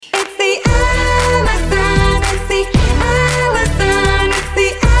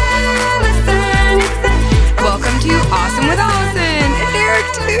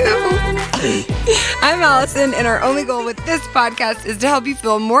Allison, and our only goal with this podcast is to help you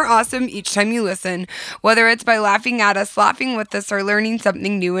feel more awesome each time you listen. Whether it's by laughing at us, laughing with us, or learning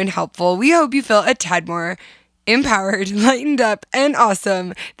something new and helpful, we hope you feel a tad more empowered, lightened up, and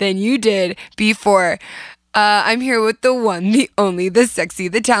awesome than you did before. I'm here with the one, the only, the sexy,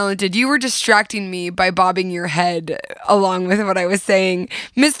 the talented. You were distracting me by bobbing your head along with what I was saying.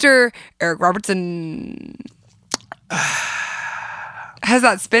 Mr. Eric Robertson. How's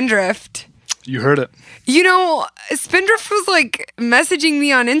that Spindrift? You heard it. You know, Spindrift was like messaging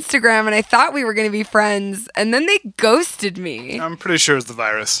me on Instagram and I thought we were going to be friends and then they ghosted me. I'm pretty sure it's the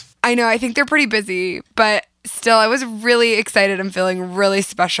virus. I know, I think they're pretty busy, but still, I was really excited. I'm feeling really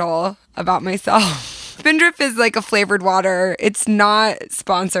special about myself. Spindrift is like a flavored water. It's not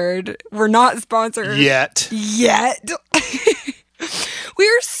sponsored. We're not sponsored. Yet. We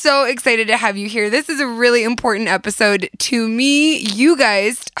are so excited to have you here. This is a really important episode to me. You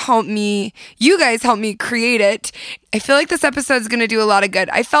guys helped me create it. I feel like this episode is going to do a lot of good.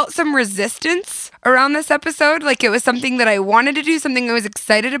 I felt some resistance around this episode. Like it was something that I wanted to do, something I was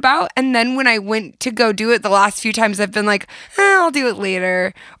excited about. And then when I went to go do it the last few times, I've been like, I'll do it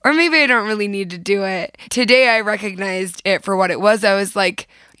later. Or maybe I don't really need to do it. Today, I recognized it for what it was. I was like,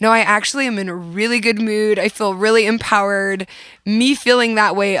 no, I actually am in a really good mood. I feel really empowered. Me feeling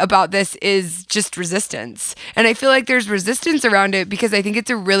that way about this is just resistance. And I feel like there's resistance around it because I think it's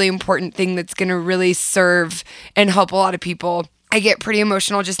a really important thing that's going to really serve and help a lot of people. I get pretty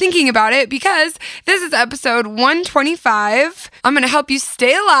emotional just thinking about it because this is episode 125. I'm going to help you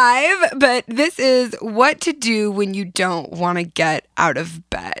stay alive, but this is what to do when you don't want to get out of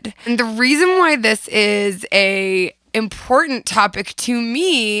bed. And the reason why this is a important topic to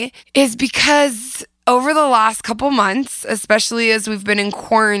me is because over the last couple months, especially as we've been in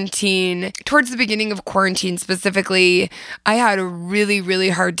quarantine, towards the beginning of quarantine specifically, I had a really,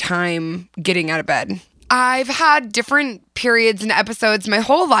 really hard time getting out of bed. I've had different periods and episodes my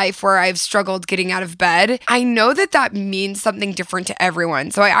whole life where I've struggled getting out of bed. I know that means something different to everyone.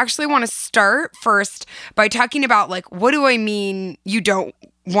 So I actually want to start first by talking about like, what do I mean you don't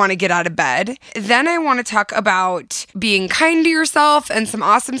want to get out of bed? Then I want to talk about being kind to yourself and some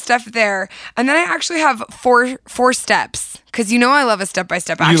awesome stuff there. And then I actually have four steps because you know I love a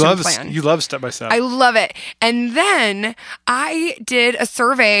step-by-step action plan. You love step-by-step. I love it. And then I did a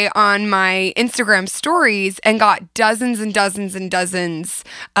survey on my Instagram stories and got dozens and dozens and dozens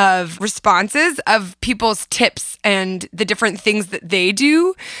of responses of people's tips and the different things that they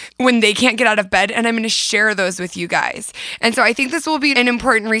do when they can't get out of bed. And I'm going to share those with you guys. And so I think this will be an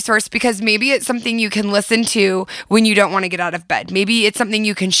important resource because maybe it's something you can listen to when you don't want to get out of bed. Maybe it's something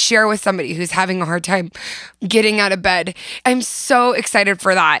you can share with somebody who's having a hard time getting out of bed. I'm so excited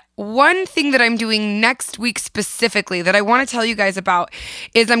for that. One thing that I'm doing next week specifically that I want to tell you guys about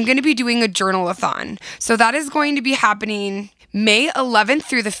is I'm going to be doing a journal-a-thon. So that is going to be happening May 11th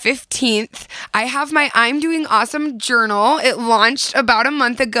through the 15th. I have my I'm Doing Awesome journal. It launched about a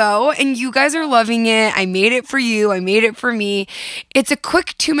month ago and you guys are loving it. I made it for you. I made it for me. It's a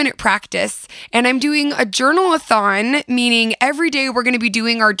quick 2-minute practice and I'm doing a journal-a-thon, meaning every day we're going to be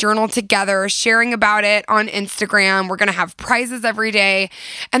doing our journal together, sharing about it on Instagram. We're going to have prizes every day.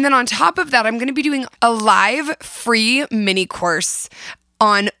 And then on top of that, I'm going to be doing a live free mini course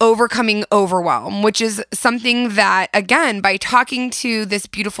on overcoming overwhelm, which is something that, again, by talking to this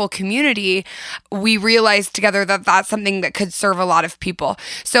beautiful community, we realized together that that's something that could serve a lot of people.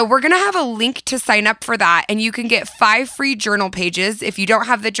 So we're going to have a link to sign up for that, and you can get 5 free journal pages. If you don't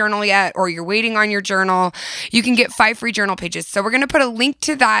have the journal yet or you're waiting on your journal, you can get 5 free journal pages. So we're going to put a link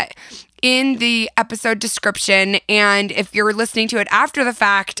to that in the episode description. And if you're listening to it after the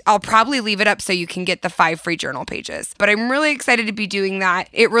fact, I'll probably leave it up so you can get the 5 free journal pages. But I'm really excited to be doing that.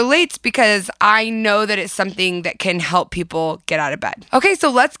 It relates because I know that it's something that can help people get out of bed. Okay, so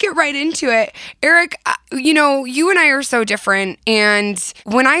let's get right into it. Eric, you know, you and I are so different. And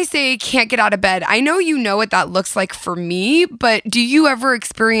when I say can't get out of bed, I know you know what that looks like for me, but do you ever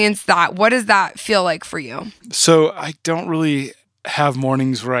experience that? What does that feel like for you? So I don't really have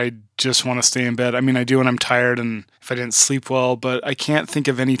mornings where I just want to stay in bed. I mean, I do when I'm tired and if I didn't sleep well, but I can't think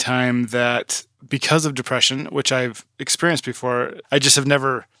of any time that because of depression, which I've experienced before, I just have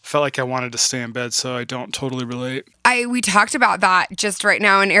never felt like I wanted to stay in bed, so I don't totally relate. We talked about that just right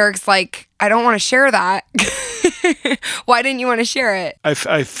now, and Eric's like, I don't want to share that. Why didn't you want to share it?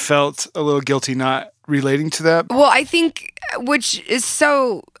 I felt a little guilty not relating to that. Well, I think, which is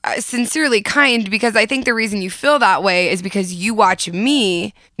so sincerely kind, because I think the reason you feel that way is because you watch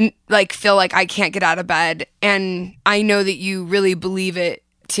me feel like I can't get out of bed, and I know that you really believe it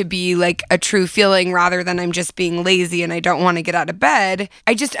to be like a true feeling rather than I'm just being lazy and I don't want to get out of bed.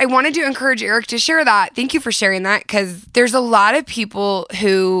 I wanted to encourage Eric to share that. Thank you for sharing that, because there's a lot of people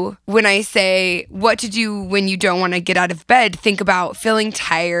who, when I say what to do when you don't want to get out of bed, think about feeling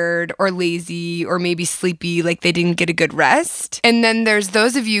tired or lazy or maybe sleepy, like they didn't get a good rest. And then there's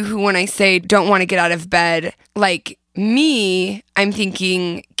those of you who, when I say don't want to get out of bed, like me, I'm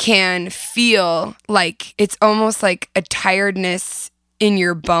thinking can feel like it's almost like a tiredness in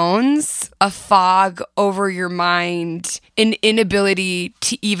your bones, a fog over your mind, an inability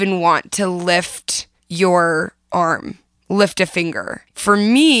to even want to lift your arm, lift a finger. For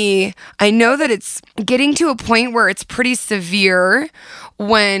me, I know that it's getting to a point where it's pretty severe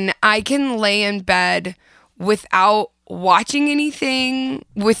when I can lay in bed without watching anything,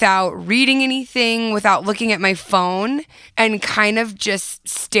 without reading anything, without looking at my phone, and kind of just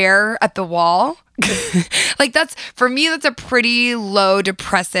stare at the wall. Like for me, that's a pretty low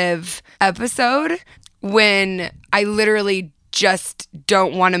depressive episode when I literally just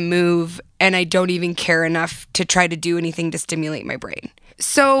don't want to move and I don't even care enough to try to do anything to stimulate my brain.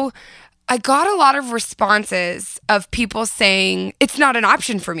 So I got a lot of responses of people saying, it's not an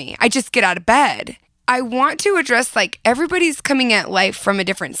option for me. I just get out of bed. I want to address, like, everybody's coming at life from a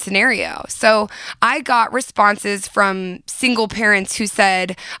different scenario. So I got responses from single parents who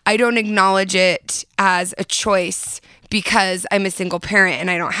said, I don't acknowledge it as a choice because I'm a single parent and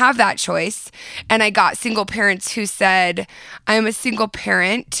I don't have that choice. And I got single parents who said, I'm a single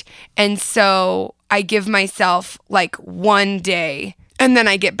parent, and so I give myself like one day and then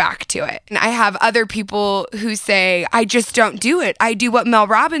I get back to it. And I have other people who say, I just don't do it. I do what Mel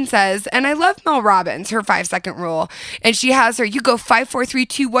Robbins says. And I love Mel Robbins, her 5-second rule. And she has her, you go 5, 4, 3,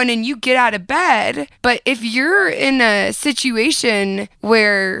 2, 1, and you get out of bed. But if you're in a situation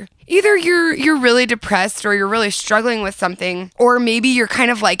where either you're really depressed or you're really struggling with something, or maybe you're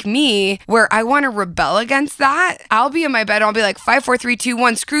kind of like me where I want to rebel against that, I'll be in my bed and I'll be like 5, 4, 3, 2,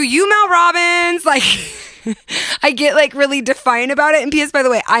 1, screw you, Mel Robbins. Like I get like really defiant about it. And P.S. by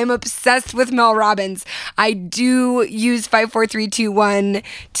the way, I'm obsessed with Mel Robbins. I do use 5, 4, 3, 2, 1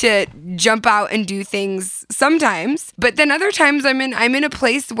 to jump out and do things sometimes, but then other times I'm in a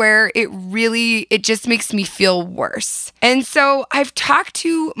place where it just makes me feel worse. And so I've talked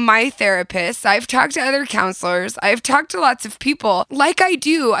to my therapist, I've talked to other counselors, I've talked to lots of people. Like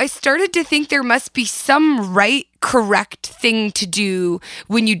I started to think there must be some correct thing to do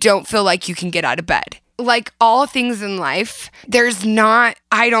when you don't feel like you can get out of bed. Like all things in life, there's not,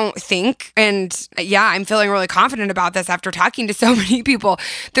 I don't think, and yeah, I'm feeling really confident about this after talking to so many people,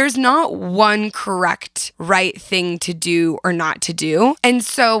 there's not one correct right thing to do or not to do. And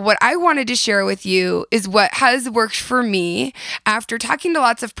so what I wanted to share with you is what has worked for me after talking to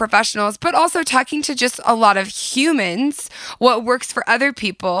lots of professionals, but also talking to just a lot of humans, what works for other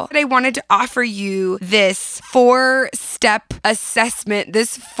people. And I wanted to offer you this 4-step assessment,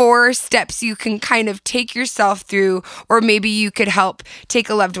 this 4 steps you can kind of take yourself through, or maybe you could help take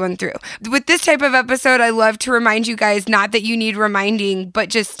a loved one through. With this type of episode, I love to remind you guys, not that you need reminding, but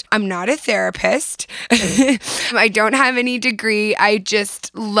just, I'm not a therapist. I don't have any degree. I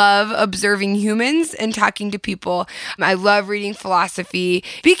just love observing humans and talking to people. I love reading philosophy.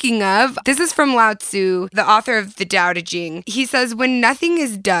 Speaking of, this is from Lao Tzu, the author of the Tao Te Ching. He says, when nothing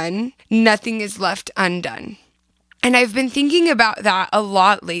is done, nothing is left undone. And I've been thinking about that a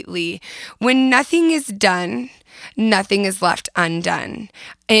lot lately. When nothing is done, nothing is left undone.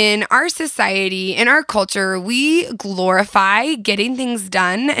 In our society, in our culture, we glorify getting things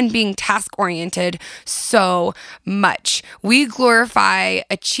done and being task-oriented so much. We glorify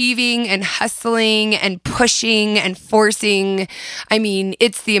achieving and hustling and pushing and forcing. I mean,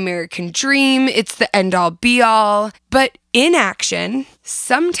 it's the American dream. It's the end-all, be-all. But inaction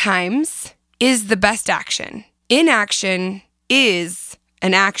sometimes is the best action. Inaction is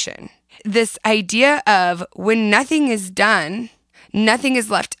an action. This idea of when nothing is done, nothing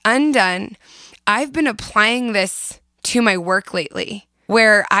is left undone, I've been applying this to my work lately,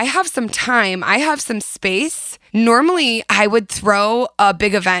 where I have some time, I have some space. Normally, I would throw a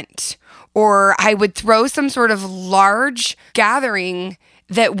big event, or I would throw some sort of large gathering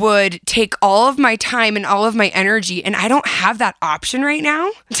that would take all of my time and all of my energy. And I don't have that option right now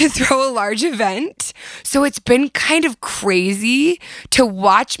to throw a large event. So it's been kind of crazy to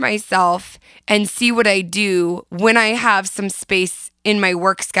watch myself and see what I do when I have some space in my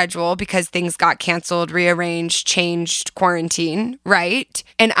work schedule because things got canceled, rearranged, changed, quarantine, right?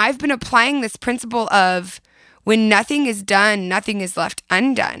 And I've been applying this principle of when nothing is done, nothing is left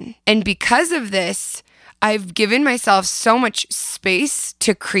undone. And because of this, I've given myself so much space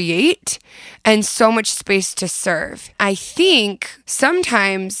to create and so much space to serve. I think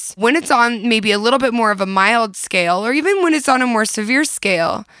sometimes when it's on maybe a little bit more of a mild scale, or even when it's on a more severe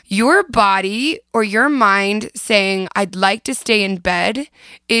scale, your body or your mind saying, I'd like to stay in bed,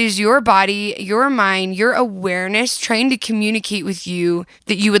 is your body, your mind, your awareness trying to communicate with you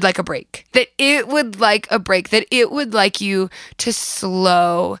that you would like a break, that it would like a break, that it would like you to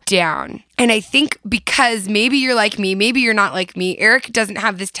slow down. And I think because maybe you're like me, maybe you're not like me, Eric doesn't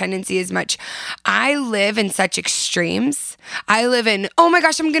have this tendency as much. I live in such extremes. I live in, oh my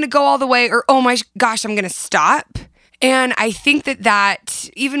gosh, I'm going to go all the way, or oh my gosh, I'm going to stop. And I think that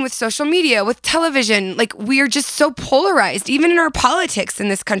even with social media, with television, like we are just so polarized. Even in our politics in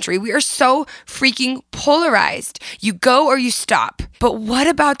this country, we are so freaking polarized. You go or you stop. But what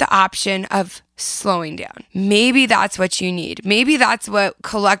about the option of slowing down? Maybe that's what you need. Maybe that's what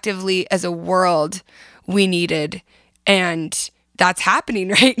collectively as a world we needed. And that's happening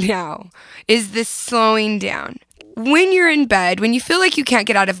right now, is this slowing down. When you're in bed, when you feel like you can't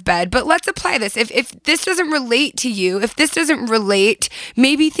get out of bed, but let's apply this. If this doesn't relate to you, if this doesn't relate,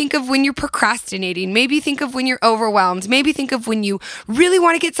 maybe think of when you're procrastinating. Maybe think of when you're overwhelmed. Maybe think of when you really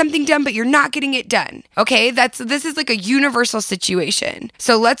want to get something done, but you're not getting it done. Okay, this is like a universal situation.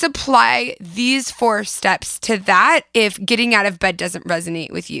 So let's apply these 4 steps to that if getting out of bed doesn't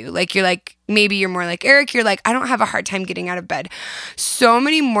resonate with you. Like you're like, maybe you're more like Eric, you're like, I don't have a hard time getting out of bed. So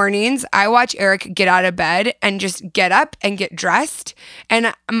many mornings I watch Eric get out of bed and just get up and get dressed.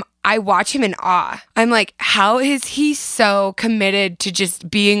 And I watch him in awe. I'm like, how is he so committed to just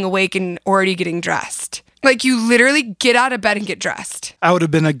being awake and already getting dressed? Like you literally get out of bed and get dressed. I would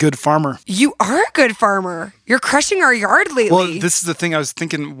have been a good farmer. You are a good farmer. You're crushing our yard lately. Well, this is the thing. I was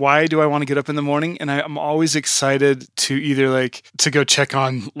thinking, why do I want to get up in the morning? And I'm always excited to either like to go check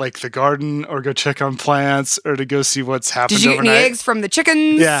on like the garden or go check on plants or to go see what's happened overnight. Did you eat any eggs from the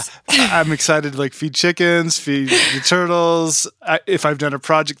chickens? Yeah. I'm excited to like feed chickens, feed the turtles. If I've done a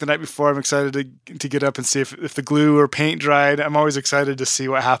project the night before, I'm excited to get up and see if the glue or paint dried. I'm always excited to see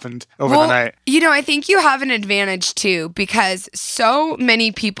what happened over the night. You know, I think you have an advantage too, because so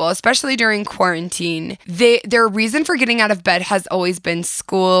many people, especially during quarantine, their reason for getting out of bed has always been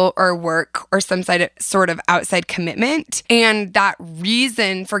school or work or some sort of outside commitment. And that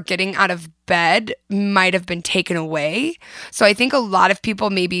reason for getting out of bed might have been taken away. So I think a lot of people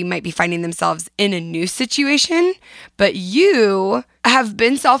maybe might be finding themselves in a new situation, but you have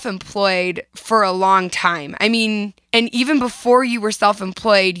been self-employed for a long time. I mean, and even before you were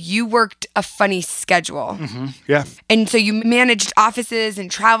self-employed, you worked a funny schedule. Mm-hmm. Yeah. And so you managed offices and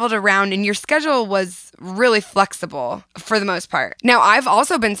traveled around, and your schedule was really flexible for the most part. Now, I've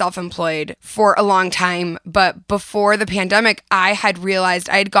also been self-employed for a long time, but before the pandemic, I had realized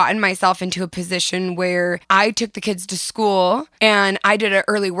I had gotten myself into a position where I took the kids to school and I did an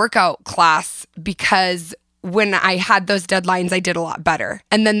early workout class because when I had those deadlines, I did a lot better.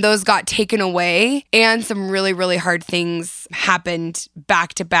 And then those got taken away and some really, really hard things happened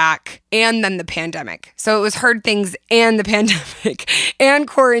back to back, and then the pandemic. So it was hard things and the pandemic and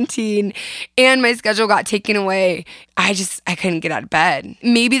quarantine, and my schedule got taken away. I couldn't get out of bed.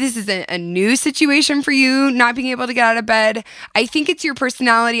 Maybe this is a new situation for you, not being able to get out of bed. I think it's your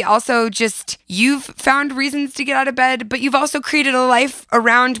personality. Also, just you've found reasons to get out of bed, but you've also created a life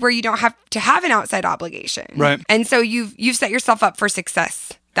around where you don't have to have an outside obligation. Right. And so you've set yourself up for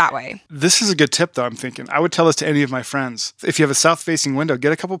success that way. This is a good tip, though, I'm thinking. I would tell this to any of my friends. If you have a south-facing window,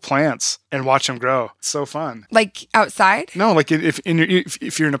 get a couple plants and watch them grow. It's so fun. Like outside? No, like if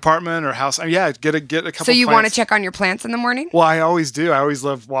you're in an apartment or house, yeah, get a couple plants. So you want to check on your plants in the morning? Well, I always do. I always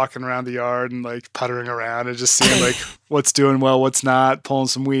love walking around the yard and like puttering around and just seeing like what's doing well, what's not, pulling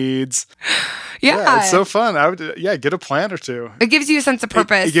some weeds. Yeah, it's so fun. I would, get a plant or two. It gives you a sense of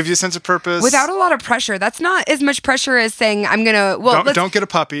purpose. It gives you a sense of purpose. Without a lot of pressure. That's not as much pressure as saying, I'm going to, don't get a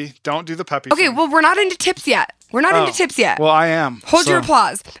puppy. Don't do the puppy Okay, thing. well, we're not into tips yet. We're not into tips yet. Well, I am. Hold your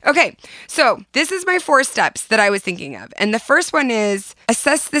applause. Okay, so this is my 4 steps that I was thinking of. And the first one is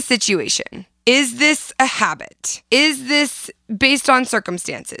assess the situation. Is this a habit? Is this based on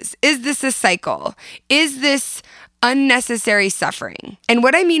circumstances? Is this a cycle? Is this unnecessary suffering? And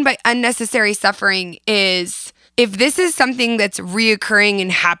what I mean by unnecessary suffering is if this is something that's reoccurring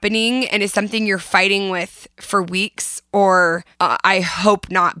and happening and is something you're fighting with for weeks or I hope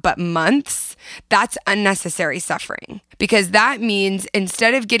not, but months, that's unnecessary suffering. Because that means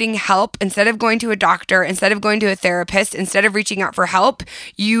instead of getting help, instead of going to a doctor, instead of going to a therapist, instead of reaching out for help,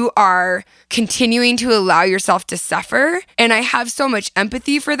 you are continuing to allow yourself to suffer. And I have so much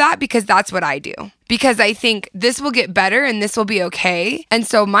empathy for that because that's what I do. Because I think this will get better and this will be okay. And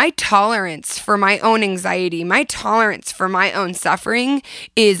so my tolerance for my own anxiety, my tolerance for my own suffering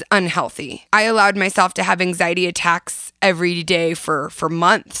is unhealthy. I allowed myself to have anxiety attacks every day for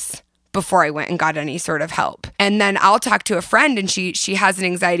months before I went and got any sort of help. And then I'll talk to a friend and she has an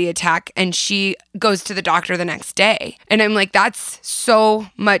anxiety attack and she goes to the doctor the next day. And I'm like, that's so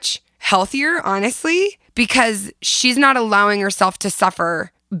much healthier, honestly, because she's not allowing herself to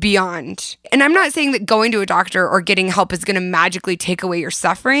suffer beyond. And I'm not saying that going to a doctor or getting help is going to magically take away your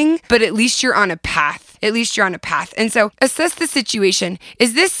suffering, but at least you're on a path. At least you're on a path. And so assess the situation.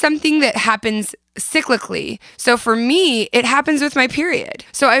 Is this something that happens cyclically? So for me, it happens with my period.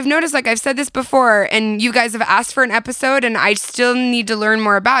 So I've noticed, like I've said this before, and you guys have asked for an episode and I still need to learn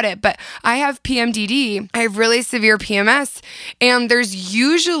more about it, but I have PMDD. I have really severe PMS, and there's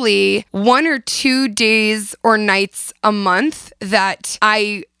usually 1 or 2 days or nights a month that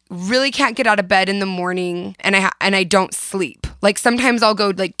I really can't get out of bed in the morning and I don't sleep. Like sometimes I'll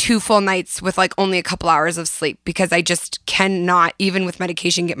go like 2 full nights with like only a couple hours of sleep because I just cannot, even with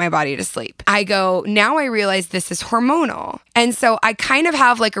medication, get my body to sleep. Now I realize this is hormonal. And so I kind of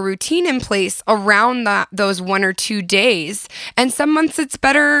have like a routine in place around those 1 or 2 days. And some months it's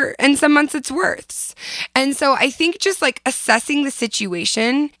better and some months it's worse. And so I think just like assessing the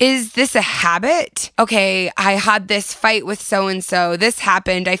situation, is this a habit? Okay, I had this fight with so-and-so. This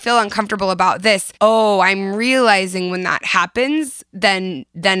happened. I feel uncomfortable about this. Oh, I'm realizing when that happens, then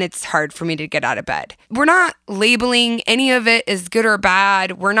it's hard for me to get out of bed. We're not labeling any of it as good or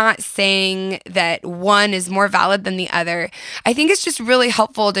bad. We're not saying that one is more valid than the other. I think it's just really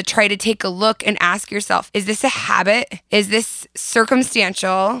helpful to try to take a look and ask yourself, is this a habit? Is this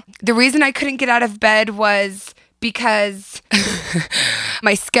circumstantial? The reason I couldn't get out of bed was because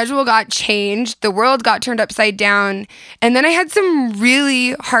my schedule got changed, the world got turned upside down, and then I had some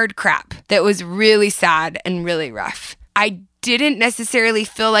really hard crap that was really sad and really rough. I didn't necessarily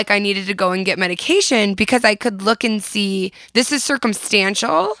feel like I needed to go and get medication because I could look and see this is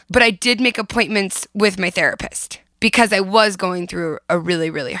circumstantial, but I did make appointments with my therapist because I was going through a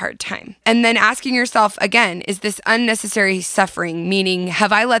really, really hard time. And then asking yourself again, is this unnecessary suffering? Meaning,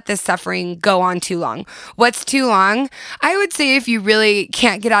 have I let this suffering go on too long? What's too long? I would say if you really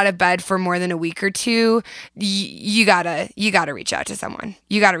can't get out of bed for more than a week or two, you gotta reach out to someone.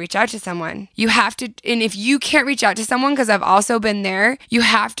 You gotta reach out to someone. You have to, and if you can't reach out to someone, because I've also been there, you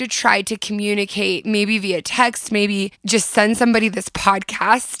have to try to communicate, maybe via text, maybe just send somebody this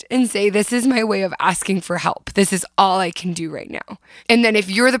podcast and say, this is my way of asking for help. This is all I can do right now. And then if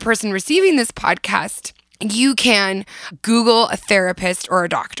you're the person receiving this podcast, you can Google a therapist or a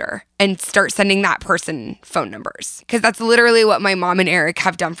doctor and start sending that person phone numbers. Because that's literally what my mom and Eric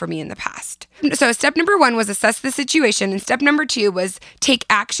have done for me in the past. So step number 1 was assess the situation. And step number 2 was take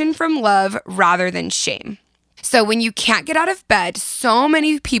action from love rather than shame. So when you can't get out of bed, so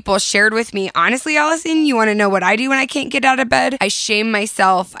many people shared with me, honestly, Allison, you want to know what I do when I can't get out of bed? I shame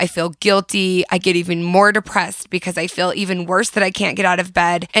myself. I feel guilty. I get even more depressed because I feel even worse that I can't get out of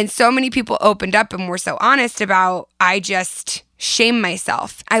bed. And so many people opened up and were so honest about, I just shame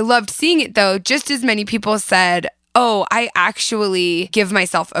myself. I loved seeing it though. Just as many people said, oh, I actually give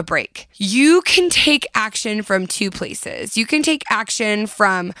myself a break. You can take action from 2 places. You can take action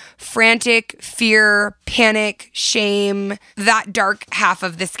from frantic, fear, panic, shame, that dark half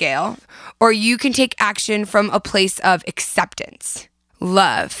of the scale, or you can take action from a place of acceptance,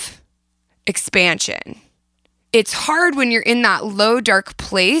 love, expansion. It's hard when you're in that low, dark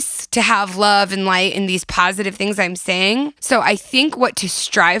place to have love and light and these positive things I'm saying. So I think what to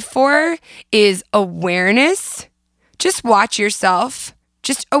strive for is awareness. Just watch yourself,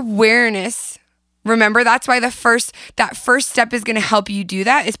 just awareness. Remember, that's why that first step is going to help you do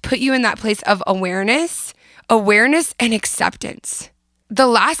that, is put you in that place of awareness and acceptance. The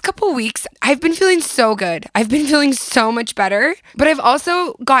last couple weeks, I've been feeling so good. I've been feeling so much better, but I've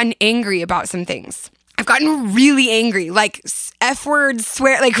also gotten angry about some things. I've gotten really angry, like F words,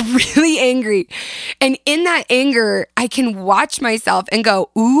 swear, like really angry. And in that anger, I can watch myself and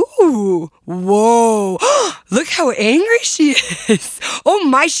go, ooh, whoa, look how angry she is. Oh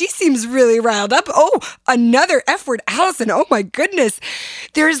my, she seems really riled up. Oh, another F word, Allison. Oh my goodness.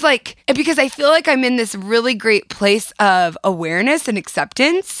 There's like, because I feel like I'm in this really great place of awareness and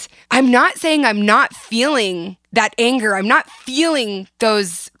acceptance. I'm not saying I'm not feeling that anger. I'm not feeling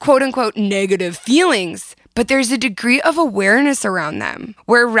those quote unquote negative feelings, but there's a degree of awareness around them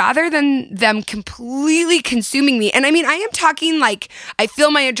where rather than them completely consuming me, and I mean, I am talking like I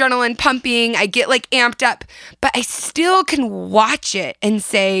feel my adrenaline pumping, I get like amped up, but I still can watch it and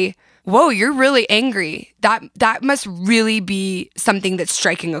say, whoa, you're really angry. That must really be something that's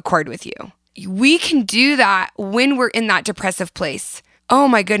striking a chord with you. We can do that when we're in that depressive place. Oh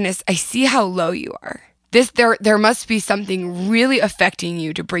my goodness, I see how low you are. There must be something really affecting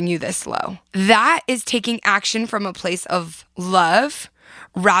you to bring you this low. That is taking action from a place of love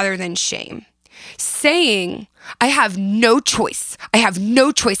rather than shame. Saying, I have no choice. I have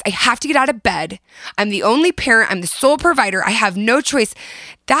no choice. I have to get out of bed. I'm the only parent. I'm the sole provider. I have no choice.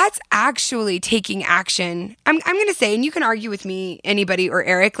 That's actually taking action. I'm going to say, and you can argue with me, anybody or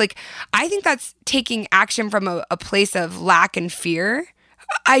Eric, like, I think that's taking action from a place of lack and fear.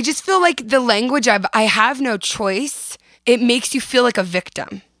 I just feel like the language of I have no choice, it makes you feel like a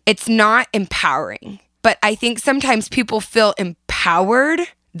victim. It's not empowering. But I think sometimes people feel empowered,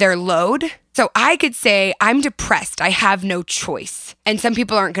 their load. So I could say, I'm depressed. I have no choice. And some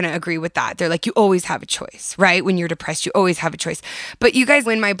people aren't going to agree with that. They're like, you always have a choice, right? When you're depressed, you always have a choice. But you guys,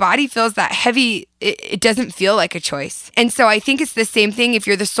 when my body feels that heavy, it doesn't feel like a choice. And so I think it's the same thing if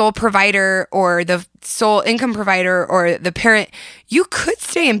you're the sole provider or the sole income provider or the parent, you could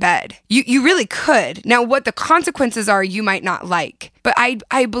stay in bed. You really could. Now, what the consequences are, you might not like. But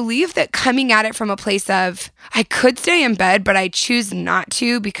I believe that coming at it from a place of, I could stay in bed, but I choose not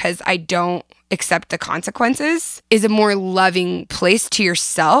to because I don't accept the consequences is a more loving place to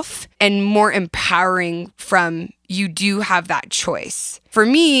yourself and more empowering from you do have that choice. For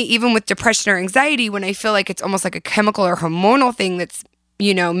me, even with depression or anxiety, when I feel like it's almost like a chemical or hormonal thing that's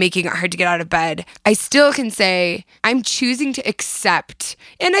making it hard to get out of bed, I still can say, I'm choosing to accept.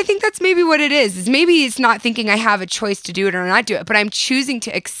 And I think that's maybe what it is maybe it's not thinking I have a choice to do it or not do it, but I'm choosing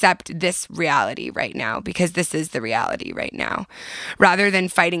to accept this reality right now because this is the reality right now, rather than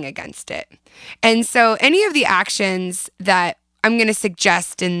fighting against it. And so any of the actions that I'm going to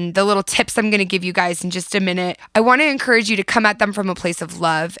suggest and the little tips I'm going to give you guys in just a minute, I want to encourage you to come at them from a place of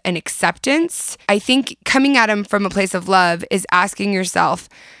love and acceptance. I think coming at them from a place of love is asking yourself,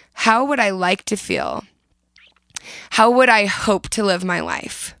 how would I like to feel? How would I hope to live my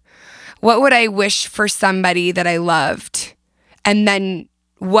life? What would I wish for somebody that I loved? And then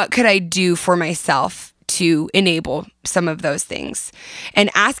what could I do for myself to enable some of those things? And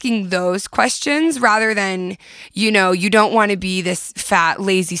asking those questions rather than, you don't want to be this fat,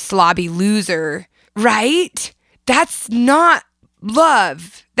 lazy, slobby loser, right? That's not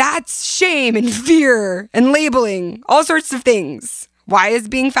love. That's shame and fear and labeling, all sorts of things. Why is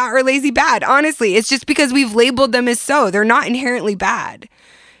being fat or lazy bad? Honestly, it's just because we've labeled them as so. They're not inherently bad.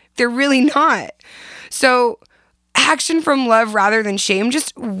 They're really not. So action from love rather than shame,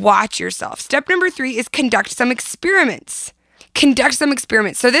 just watch yourself. Step number 3 is conduct some experiments.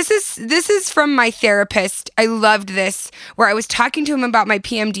 So this is from my therapist. I loved this, where I was talking to him about my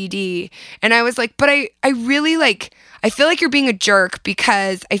PMDD, and I was like, but I really I feel like you're being a jerk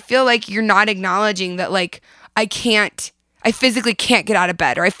because I feel like you're not acknowledging that I physically can't get out of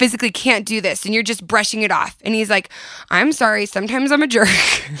bed, or I physically can't do this, and you're just brushing it off. And he's like, I'm sorry, sometimes I'm a jerk.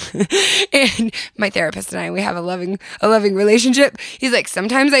 And my therapist and I, we have a loving relationship. He's like,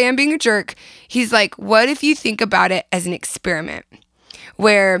 sometimes I am being a jerk. He's like, what if you think about it as an experiment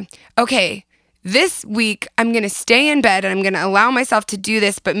where, okay, this week I'm going to stay in bed and I'm going to allow myself to do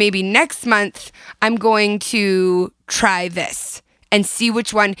this, but maybe next month I'm going to try this and see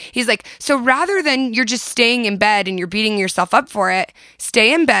which one. He's like, so rather than you're just staying in bed and you're beating yourself up for it,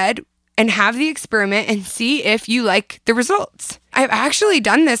 stay in bed and have the experiment and see if you like the results. I've actually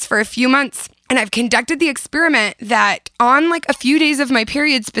done this for a few months, and I've conducted the experiment that on a few days of my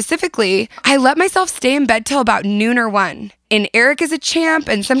period specifically, I let myself stay in bed till about noon or 1. And Eric is a champ,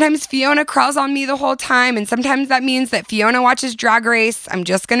 and sometimes Fiona crawls on me the whole time, and sometimes that means that Fiona watches Drag Race. I'm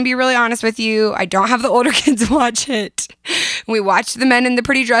just going to be really honest with you. I don't have the older kids watch it. We watch the men in the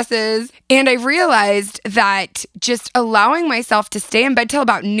pretty dresses, and I realized that just allowing myself to stay in bed till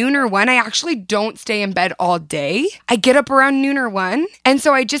about noon or 1, I actually don't stay in bed all day. I get up around noon or 1, and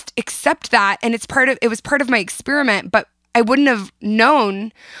so I just accept that, and it was part of my experiment, but I wouldn't have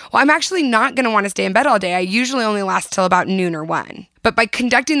known, well, I'm actually not going to want to stay in bed all day. I usually only last till about noon or 1. But by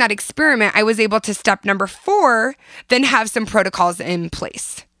conducting that experiment, I was able to step number 4, then have some protocols in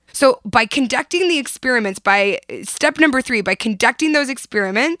place. So by conducting the experiments, by step number 3, by conducting those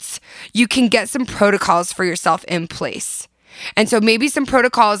experiments, you can get some protocols for yourself in place. And so maybe some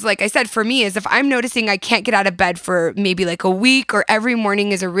protocols, like I said, for me is if I'm noticing I can't get out of bed for maybe like a week or every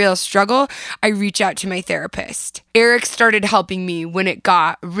morning is a real struggle, I reach out to my therapist. Eric started helping me when it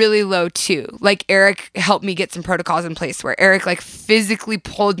got really low too. Like Eric helped me get some protocols in place where Eric like physically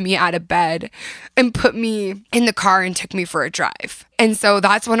pulled me out of bed and put me in the car and took me for a drive. And so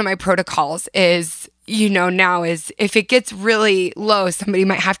that's one of my protocols is, now is if it gets really low, somebody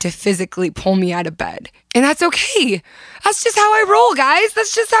might have to physically pull me out of bed. And that's okay. That's just how I roll, guys.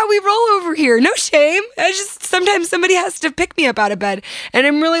 That's just how we roll over here. No shame. Sometimes somebody has to pick me up out of bed. And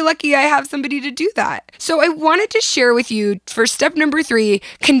I'm really lucky I have somebody to do that. So I wanted to share with you for step number 3,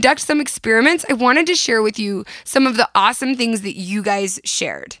 conduct some experiments. I wanted to share with you some of the awesome things that you guys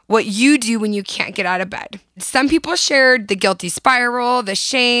shared. What you do when you can't get out of bed. Some people shared the guilty spiral, the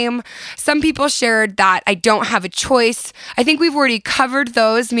shame. Some people shared that I don't have a choice. I think we've already covered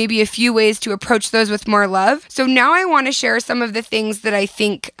those, maybe a few ways to approach those with more love. So now I want to share some of the things that I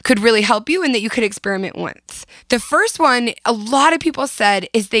think could really help you and that you could experiment with. The first one, a lot of people said,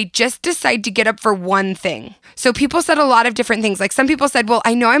 is they just decide to get up for one thing. So people said a lot of different things. Like some people said, well,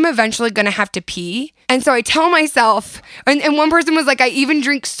 I know I'm eventually going to have to pee. And so I tell myself, and one person was like, I even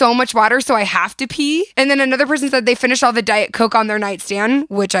drink so much water, so I have to pee. And then another person said they finished all the Diet Coke on their nightstand,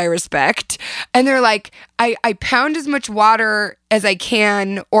 which I respect. And they're like, I pound as much water as I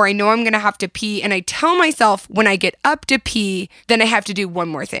can, or I know I'm going to have to pee. And I tell myself when I get up to pee, then I have to do one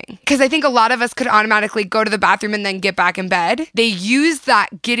more thing. Because I think a lot of us could automatically go to the bathroom and then get back in bed. They use that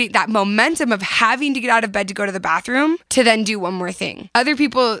momentum of having to get out of bed to go to the bathroom to then do one more thing. Other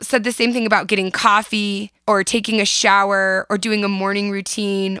people said the same thing about getting coffee or taking a shower or doing a morning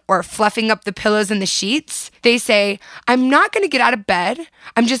routine or fluffing up the pillows and the sheets. They say, I'm not going to get out of bed.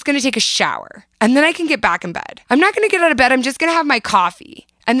 I'm just going to take a shower and then I can get back in bed. I'm not going to get out of bed. I'm just going to have my coffee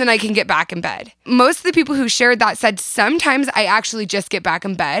and then I can get back in bed. Most of the people who shared that said sometimes I actually just get back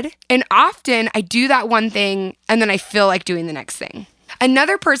in bed. And often I do that one thing and then I feel like doing the next thing.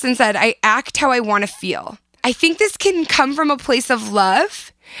 Another person said, I act how I want to feel. I think this can come from a place of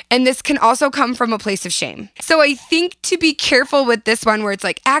love. And this can also come from a place of shame. So I think to be careful with this one where it's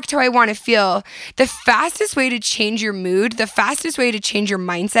like, act how I want to feel, the fastest way to change your mood, the fastest way to change your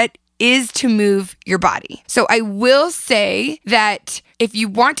mindset is to move your body. So I will say that if you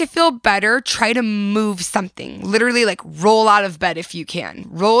want to feel better, try to move something. Literally like roll out of bed if you can.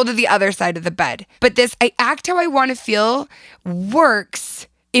 Roll to the other side of the bed. But this, I act how I want to feel, works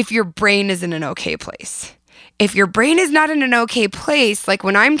if your brain is in an okay place. If your brain is not in an okay place, like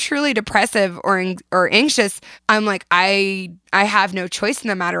when I'm truly depressive or anxious, I'm like, I have no choice in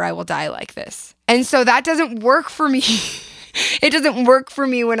the matter. I will die like this. And so that doesn't work for me. It doesn't work for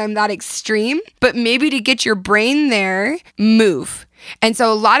me when I'm that extreme, but maybe to get your brain there, move. And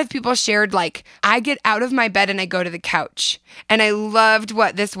so a lot of people shared like, I get out of my bed and I go to the couch. And I loved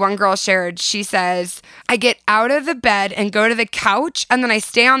what this one girl shared. She says, I get out of the bed and go to the couch and then I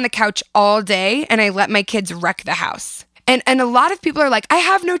stay on the couch all day and I let my kids wreck the house. And a lot of people are like, I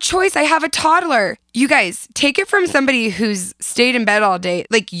have no choice. I have a toddler. You guys, take it from somebody who's stayed in bed all day.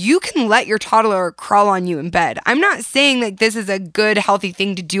 Like you can let your toddler crawl on you in bed. I'm not saying like this is a good, healthy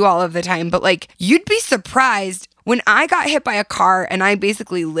thing to do all of the time, but like you'd be surprised. When I got hit by a car and I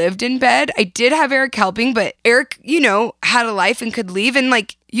basically lived in bed, I did have Eric helping, but Eric, had a life and could leave. And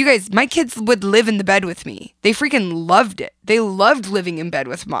like, you guys, my kids would live in the bed with me. They freaking loved it. They loved living in bed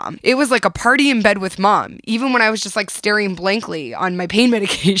with mom. It was like a party in bed with mom. Even when I was just like staring blankly on my pain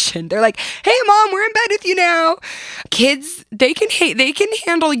medication, they're like, hey mom, we're in bed with you now. Kids, they can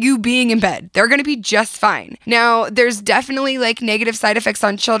handle you being in bed. They're going to be just fine. Now, there's definitely like negative side effects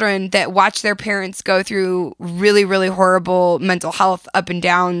on children that watch their parents go through really, really horrible mental health up and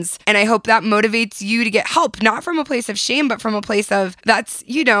downs. And I hope that motivates you to get help, not from a place of shame, but from a place of that's,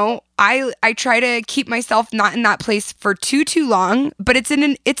 I try to keep myself not in that place for too long, but it's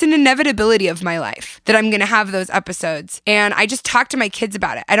an inevitability of my life that I'm going to have those episodes. And I just talk to my kids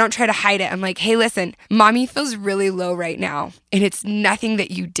about it. I don't try to hide it. I'm like, hey, listen, mommy feels really low right now and it's nothing that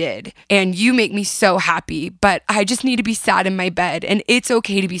you did. And you make me so happy, but I just need to be sad in my bed and it's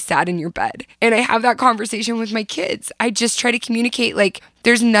okay to be sad in your bed. And I have that conversation with my kids. I just try to communicate like,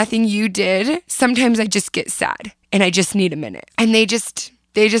 there's nothing you did. Sometimes I just get sad and I just need a minute. And they just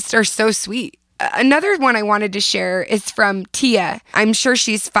are so sweet. Another one I wanted to share is from Tia. I'm sure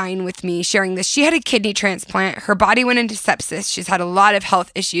she's fine with me sharing this. She had a kidney transplant. Her body went into sepsis. She's had a lot of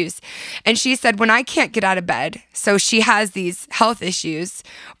health issues. And she said, when I can't get out of bed, so she has these health issues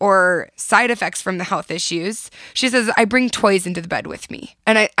or side effects from the health issues, she says, I bring toys into the bed with me.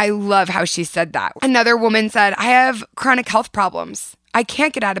 And I love how she said that. Another woman said, I have chronic health problems. I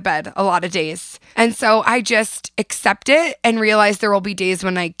can't get out of bed a lot of days. And so I just accept it and realize there will be days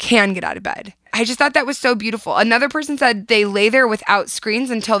when I can get out of bed. I just thought that was so beautiful. Another person said they lay there without screens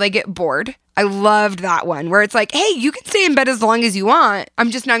until they get bored. I loved that one where it's like, hey, you can stay in bed as long as you want.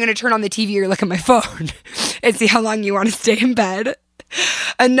 I'm just not going to turn on the TV or look at my phone and see how long you want to stay in bed.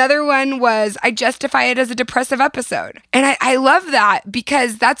 Another one was I justify it as a depressive episode. And I love that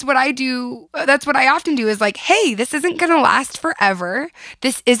because that's what I do. That's what I often do is like, hey, this isn't going to last forever.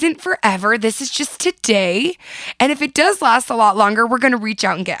 This isn't forever. This is just today. And if it does last a lot longer, we're going to reach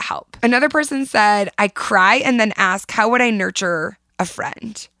out and get help. Another person said, I cry and then ask, how would I nurture a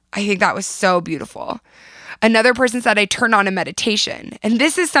friend? I think that was so beautiful. Another person said, I turn on a meditation. And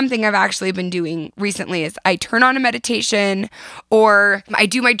this is something I've actually been doing recently is I turn on a meditation or I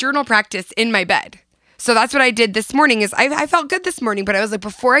do my journal practice in my bed. So that's what I did this morning is I felt good this morning, but I was like,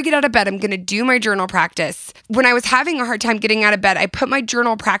 before I get out of bed, I'm going to do my journal practice. When I was having a hard time getting out of bed, I put my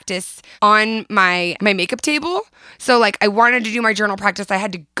journal practice on my makeup table. So like I wanted to do my journal practice. I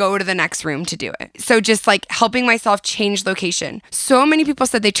had to go to the next room to do it. So just like helping myself change location. So many people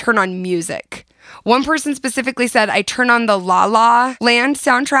said they turn on music. One person specifically said, I turn on the La La Land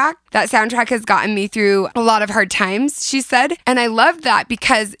soundtrack. That soundtrack has gotten me through a lot of hard times, she said. And I loved that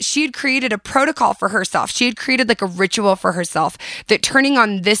because she had created a protocol for herself. She had created like a ritual for herself that turning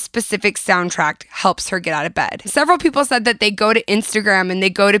on this specific soundtrack helps her get out of bed. Several people said that they go to Instagram and they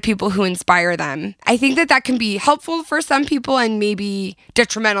go to people who inspire them. I think that that can be helpful for some people and maybe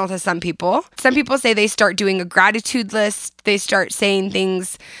detrimental to some people. Some people say they start doing a gratitude list. They start saying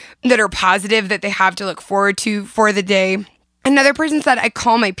things that are positive that they have to look forward to for the day. Another person said, I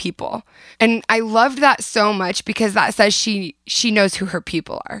call my people. And I loved that so much because that says she knows who her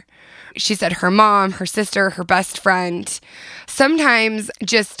people are. She said her mom, her sister, her best friend. Sometimes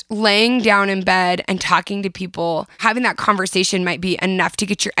just laying down in bed and talking to people, having that conversation might be enough to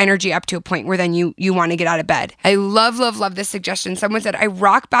get your energy up to a point where then you want to get out of bed. I love this suggestion. Someone said, I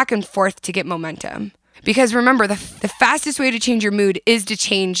rock back and forth to get momentum. Because remember, the fastest way to change your mood is to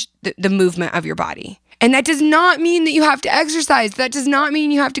change the movement of your body. And that does not mean that you have to exercise. That does not mean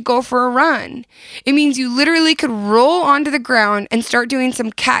you have to go for a run. It means you literally could roll onto the ground and start doing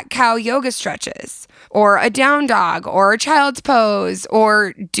some cat-cow yoga stretches, or a down dog, or a child's pose,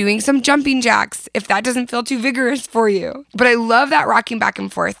 or doing some jumping jacks if that doesn't feel too vigorous for you. But I love that rocking back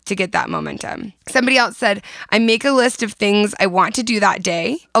and forth to get that momentum. Somebody else said, I make a list of things I want to do that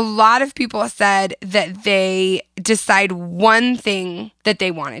day. A lot of people said that they decide one thing that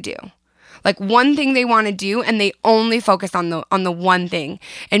they want to do. Like one thing they want to do and they only focus on the one thing.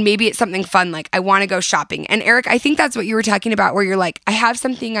 And maybe it's something fun like I want to go shopping. And Eric, I think that's what you were talking about where you're like, I have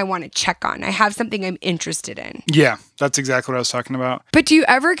something I want to check on. I have something I'm interested in. Yeah, that's exactly what I was talking about. But do you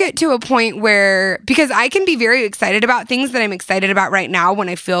ever get to a point where, because I can be very excited about things that I'm excited about right now when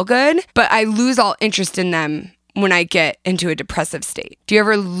I feel good, but I lose all interest in them when I get into a depressive state. Do you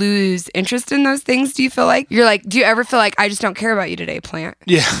ever lose interest in those things? Do you feel like do you ever feel like I just don't care about you today, plant?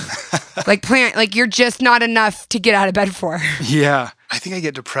 Yeah. Like plant, like you're just not enough to get out of bed for. Yeah. I think I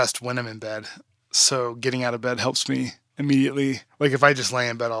get depressed when I'm in bed. So getting out of bed helps me immediately. Like if I just lay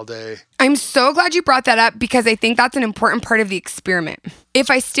in bed all day. I'm so glad you brought that up because I think that's an important part of the experiment. If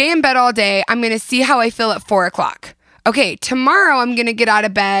I stay in bed all day, I'm going to see how I feel at 4 o'clock. Okay, tomorrow I'm going to get out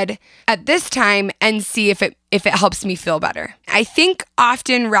of bed at this time and see if it helps me feel better. I think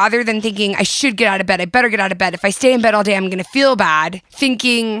often rather than thinking I should get out of bed, I better get out of bed. If I stay in bed all day, I'm going to feel bad.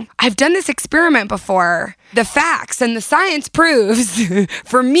 Thinking I've done this experiment before. The facts and the science proves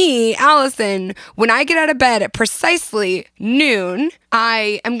for me, Allison, when I get out of bed at precisely noon,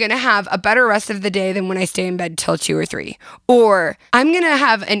 I am going to have a better rest of the day than when I stay in bed till 2 or 3. Or I'm going to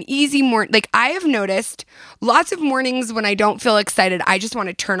have an easy morning. Like I have noticed lots of mornings when I don't feel excited, I just want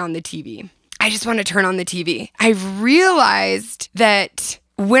to turn on the TV. I've realized that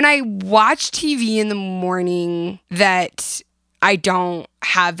when I watch TV in the morning that I don't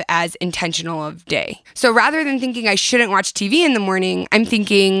have as intentional of day. So rather than thinking I shouldn't watch TV in the morning, I'm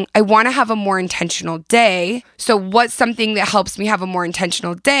thinking I want to have a more intentional day. So what's something that helps me have a more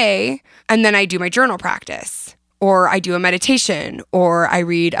intentional day? And then I do my journal practice. Or I do a meditation, or I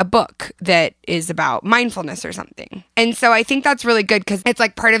read a book that is about mindfulness or something. And so I think that's really good because it's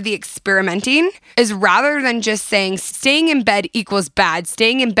like part of the experimenting is rather than just saying staying in bed equals bad,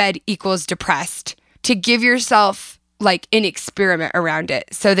 staying in bed equals depressed, to give yourself like an experiment around it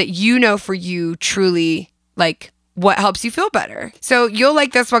so that you know for you truly like what helps you feel better. So you'll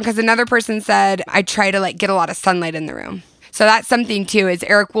like this one because another person said, I try to like get a lot of sunlight in the room. So that's something too, is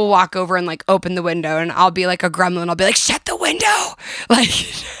Eric will walk over and like open the window and I'll be like a gremlin. I'll be like, shut the window. Like,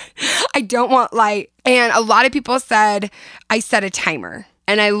 I don't want light. And a lot of people said I set a timer.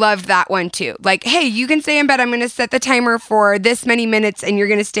 And I loved that one too. Like, hey, you can stay in bed. I'm going to set the timer for this many minutes and you're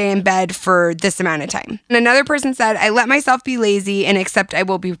going to stay in bed for this amount of time. And another person said, I let myself be lazy and accept I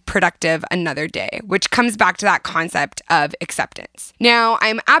will be productive another day, which comes back to that concept of acceptance. Now,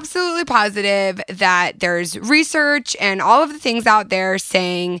 I'm absolutely positive that there's research and all of the things out there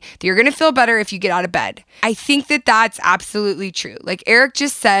saying that you're going to feel better if you get out of bed. I think that that's absolutely true. Like Eric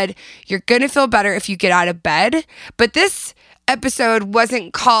just said, you're going to feel better if you get out of bed. But this episode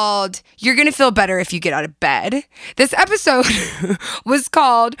wasn't called You're Gonna Feel Better If You Get Out of Bed. This episode was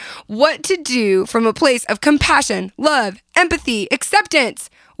called What to Do from a Place of Compassion, Love, Empathy, Acceptance.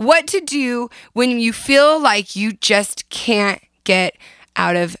 What to do when you feel like you just can't get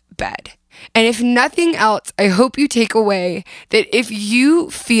out of bed. And if nothing else, I hope you take away that if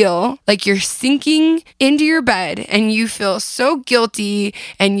you feel like you're sinking into your bed and you feel so guilty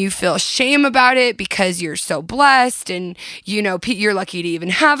and you feel shame about it because you're so blessed and, you know, you're lucky to even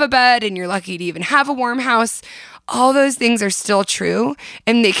have a bed and you're lucky to even have a warm house, all those things are still true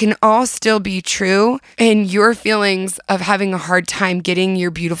and they can all still be true. And your feelings of having a hard time getting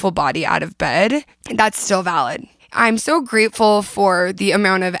your beautiful body out of bed, that's still valid. I'm so grateful for the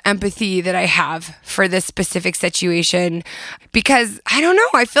amount of empathy that I have for this specific situation because I don't know,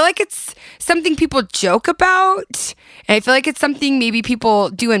 I feel like it's something people joke about and I feel like it's something maybe people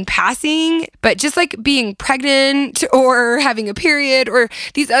do in passing, but just like being pregnant or having a period or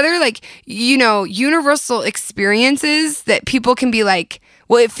these other like, you know, universal experiences that people can be like,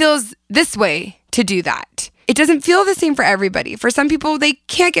 well, it feels this way to do that. It doesn't feel the same for everybody. For some people, they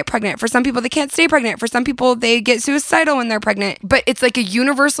can't get pregnant. For some people, they can't stay pregnant. For some people, they get suicidal when they're pregnant. But it's like a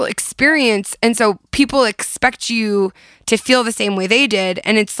universal experience. And so people expect you to feel the same way they did.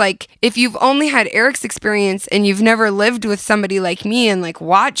 And it's like, if you've only had Eric's experience and you've never lived with somebody like me and like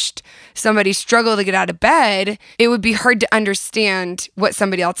watched somebody struggle to get out of bed, it would be hard to understand what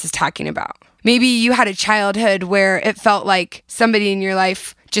somebody else is talking about. Maybe you had a childhood where it felt like somebody in your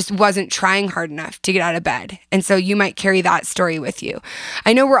life just wasn't trying hard enough to get out of bed. And so you might carry that story with you.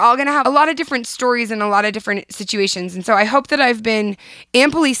 I know we're all going to have a lot of different stories and a lot of different situations. And so I hope that I've been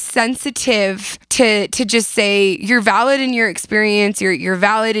amply sensitive to just say you're valid in your experience, you're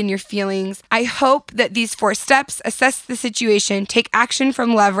valid in your feelings. I hope that these 4 steps, assess the situation, take action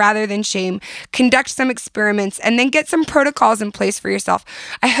from love rather than shame, conduct some experiments, and then get some protocols in place for yourself.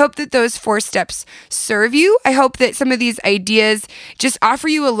 I hope that those 4 steps serve you. I hope that some of these ideas just offer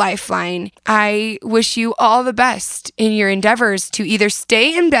you a lifeline. I wish you all the best in your endeavors to either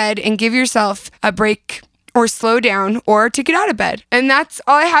stay in bed and give yourself a break or slow down or to get out of bed. And that's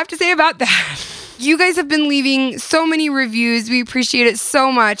all I have to say about that. You guys have been leaving so many reviews. We appreciate it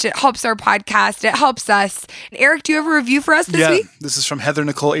so much. It helps our podcast. It helps us. Eric, do you have a review for us this week? This is from Heather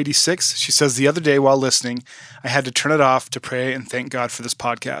Nicole 86. She says, the other day while listening, I had to turn it off to pray and thank God for this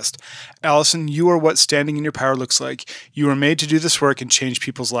podcast. Allison, you are what standing in your power looks like. You were made to do this work and change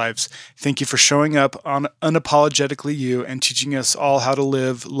people's lives. Thank you for showing up on unapologetically you and teaching us all how to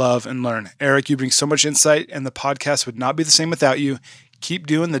live, love, and learn. Eric, you bring so much insight and the podcast would not be the same without you. Keep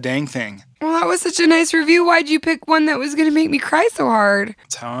doing the dang thing. Well, that was such a nice review. Why'd you pick one that was going to make me cry so hard?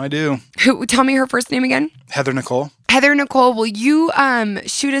 That's how I do. Tell me her first name again. Heather Nicole. Heather Nicole, will you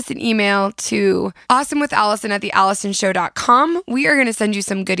shoot us an email to awesomewithallison@theallisonshow.com? We are going to send you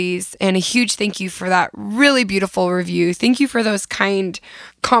some goodies and a huge thank you for that really beautiful review. Thank you for those kind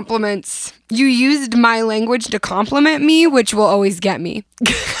compliments. You used my language to compliment me, which will always get me.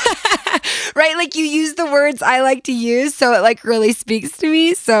 Right? Like you use the words I like to use, so it like really speaks to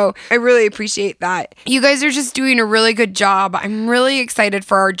me. So I really appreciate that. You guys are just doing a really good job. I'm really excited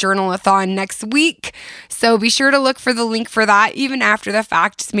for our journal-a-thon next week. So be sure to look for the link for that. Even after the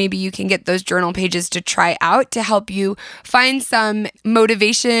fact, maybe you can get those journal pages to try out to help you find some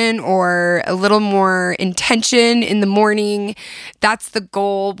motivation or a little more intention in the morning. That's the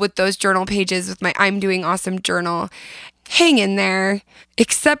goal with those journal pages with my I'm Doing Awesome journal. Hang in there,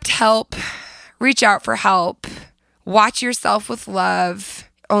 accept help, reach out for help, watch yourself with love.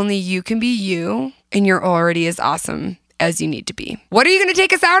 Only you can be you, and you're already as awesome as you need to be. What are you going to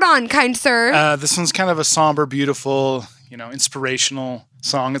take us out on, kind sir? This one's kind of a somber, beautiful, inspirational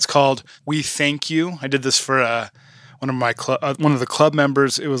song. It's called We Thank You. I did this for one of the club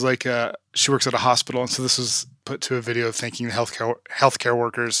members. It was like she works at a hospital, and so this was put to a video thanking the healthcare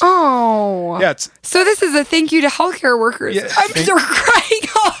workers. Oh. Yeah. So this is a thank you to healthcare workers. Yeah, I'm still crying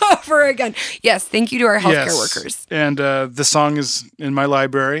all over again. Yes, thank you to our healthcare workers. And the song is in my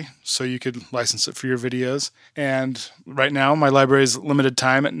library, so you could license it for your videos. And right now, my library is limited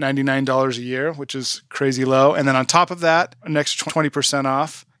time at $99 a year, which is crazy low. And then on top of that, an extra 20%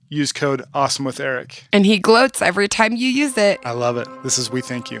 off. use code AwesomeWithEric. And he gloats every time you use it. I love it. This is We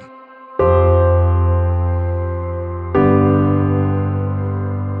Thank You.